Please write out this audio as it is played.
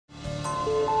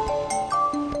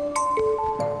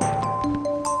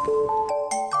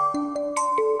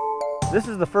This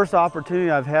is the first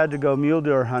opportunity I've had to go mule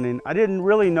deer hunting. I didn't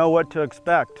really know what to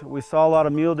expect. We saw a lot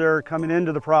of mule deer coming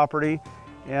into the property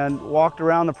and walked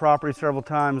around the property several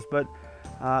times, but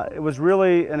it was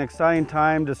really an exciting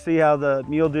time to see how the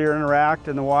mule deer interact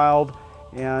in the wild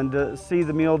and see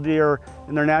the mule deer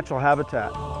in their natural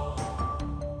habitat.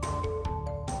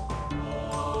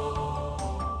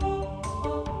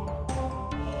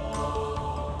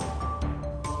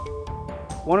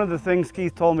 One of the things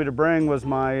Keith told me to bring was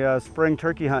my spring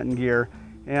turkey hunting gear.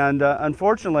 And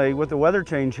unfortunately, with the weather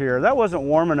change here, that wasn't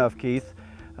warm enough, Keith.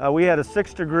 We had a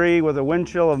 6-degree with a wind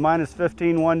chill of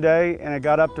 -15 one day, and it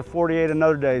got up to 48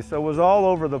 another day. So it was all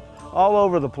over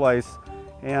the place,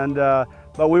 and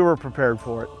but we were prepared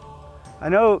for it. I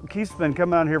know Keith's been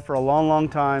coming out here for a long, long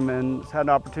time and has had an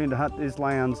opportunity to hunt these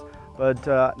lands, but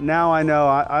now I know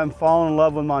I'm falling in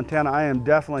love with Montana. I am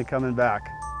definitely coming back.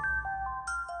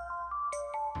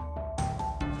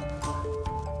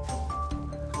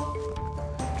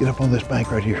 Get up on this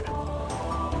bank right here.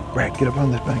 Brad, get up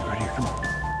on this bank right here, come on.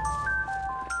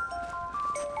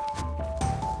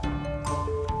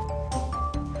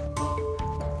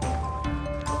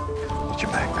 Get your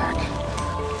backpack.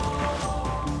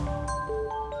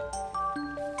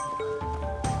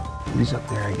 Ease up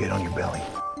there and get on your belly.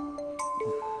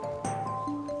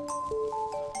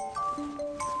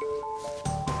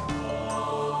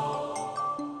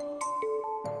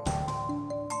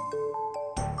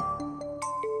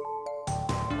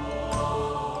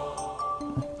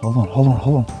 Hold on, hold on,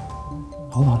 hold on,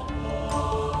 hold on.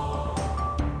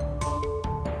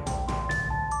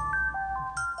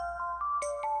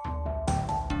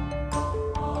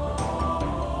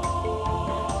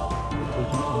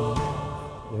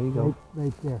 There you go.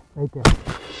 Right there, right there.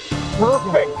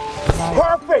 Perfect!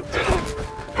 Perfect!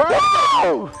 Perfect!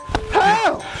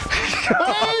 How?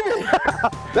 Baby!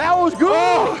 That was good!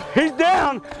 Oh, he's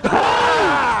down!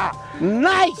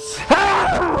 Nice!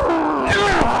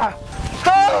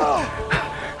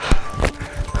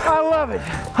 I love it.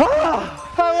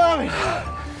 I love it.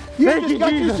 You Thank just you, got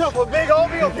Jesus. yourself a big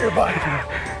old meal here, buddy.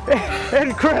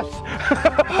 And Chris.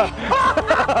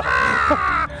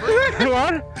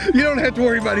 What? You don't have to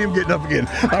worry about him getting up again.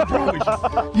 I promise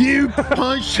you. You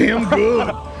punched him good.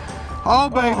 Oh,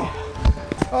 baby.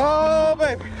 Oh,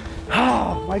 baby.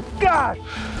 Oh, my God.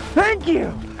 Thank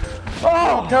you.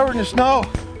 Oh. Covered in snow.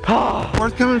 Oh.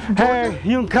 Worth coming from Georgia? Hey,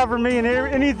 you can cover me in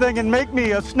anything and make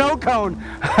me a snow cone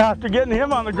after getting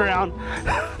him on the ground.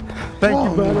 Thank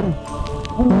you, buddy.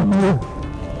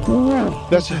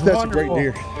 That's a great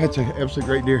deer. That's an absolutely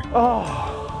great deer.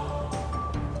 Oh.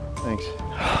 Thanks.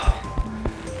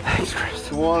 Thanks, Chris.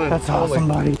 That's awesome,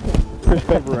 buddy. Chris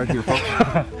Faber right here, folks.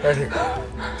 Right here.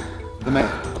 The man,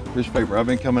 Chris Faber. I've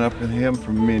been coming up with him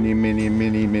for many, many,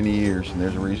 many, many years, and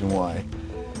there's a reason why.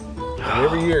 And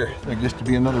every year, there gets to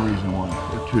be another reason why,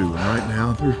 or two. And right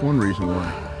now, there's one reason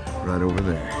why, right over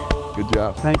there. Good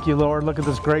job. Thank you, Lord. Look at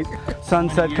this great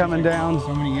sunset coming down.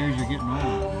 So many years you're getting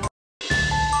old.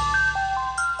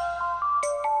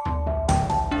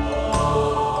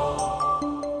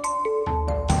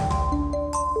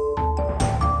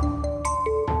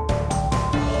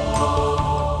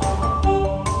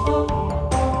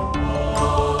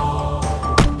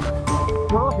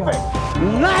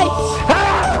 Nice!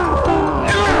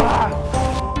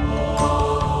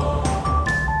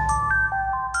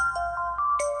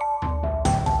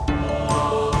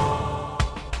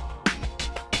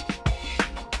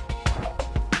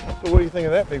 So what do you think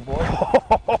of that, big boy?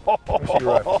 Where's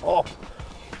your rifle?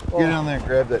 Get down there and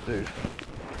grab that dude.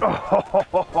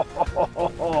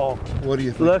 What do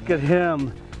you think? Look at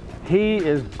him. He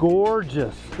is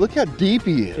gorgeous. Look how deep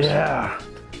he is. Yeah.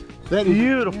 That is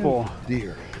Beautiful. a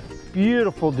deer.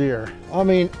 Beautiful deer. I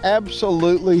mean,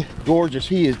 absolutely gorgeous.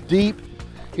 He is deep.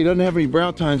 He doesn't have any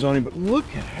brown tines on him, but look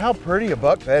at how pretty a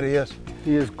buck that is.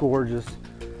 He is gorgeous.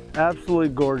 Absolutely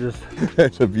gorgeous.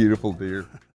 That's a beautiful deer.